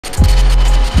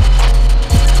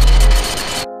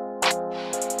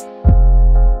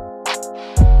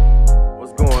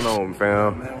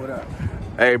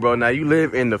Hey, bro, now you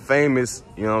live in the famous,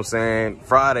 you know what I'm saying,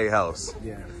 Friday house.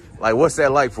 Yeah. Like, what's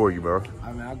that like for you, bro?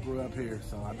 I mean, I grew up here,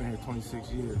 so I've been here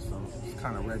 26 years, so it's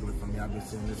kind of regular for me. I've been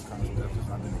seeing this kind of stuff since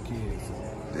I've been a kid,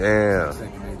 so Damn. it's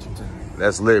second nature to me.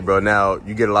 That's lit, bro. Now,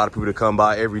 you get a lot of people to come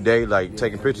by every day, like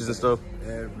taking pictures and stuff?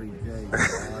 Every day,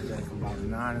 all day from about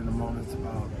 9 in the morning to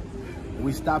about,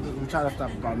 we try to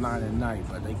stop about 9 at night,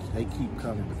 but they keep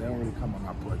coming, but they don't really come on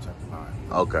my porch after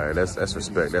 9. Okay, that's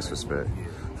respect, that's respect.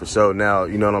 For sure. Now,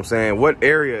 you know what I'm saying? What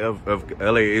area of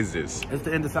LA is this? It's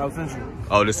the end of South Central.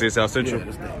 Oh, this is South Central? Yeah,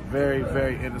 it's the very,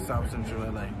 very end of South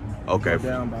Central LA. Okay. You go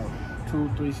down about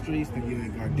 2-3 streets, then you're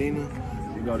in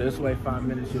Gardena. You go this way 5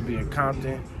 minutes, you'll be in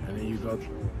Compton, and then you go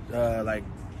like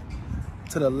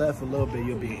to the left a little bit,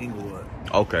 you'll be in Inglewood.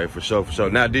 Okay, for sure, for sure.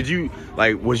 Now, did you,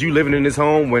 like, was you living in this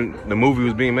home when the movie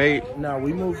was being made? No,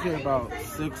 we moved here about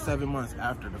 6-7 months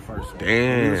after the first one.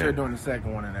 Damn. We was here doing the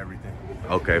second one and everything.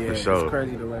 Okay, Yeah, for sure. It's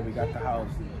crazy the way we got the house.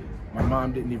 My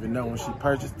mom didn't even know when she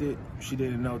purchased it. She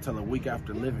didn't know till a week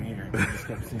after living here. We just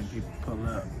kept seeing people pull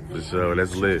up. For sure,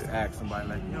 that's She lit. just asked somebody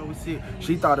like, yo, we see it.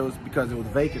 She thought it was because it was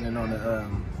vacant and on the,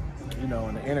 you know,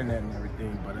 on the internet and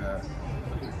everything, but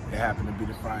it happened to be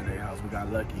the Friday house. We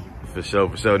got lucky. For sure,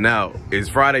 for sure. Now, is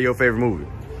Friday your favorite movie?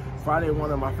 Friday,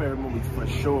 one of my favorite movies for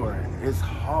sure. It's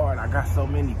hard. I got so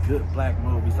many good black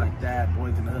movies like that,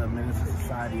 Boys in the Hood, Menace to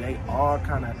Society. They all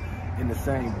kind of in the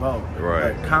same boat.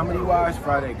 Right. But comedy-wise,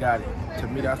 Friday got it. To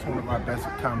me, that's one of our best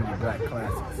comedy black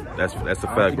classics. That's a I don't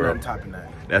fact, think bro. nothing topping that.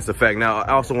 That's a fact. Now,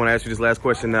 I also want to ask you this last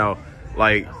question now.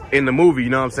 Like, in the movie, you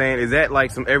know what I'm saying? Is that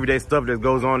like some everyday stuff that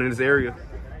goes on in this area?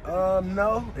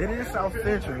 No, it is South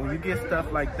Central. You get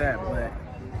stuff like that, but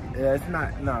it's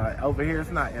not, no, over here it's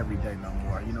not every day no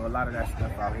more. You know, a lot of that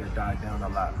stuff out here died down a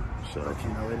lot. Sure. But, you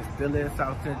know, it still is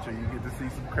South Central. You get to see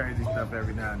some crazy stuff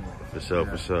every now and then. For sure,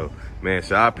 for sure. Man,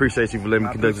 so I appreciate you for letting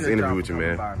me conduct this interview with you,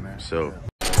 man. By, man. So.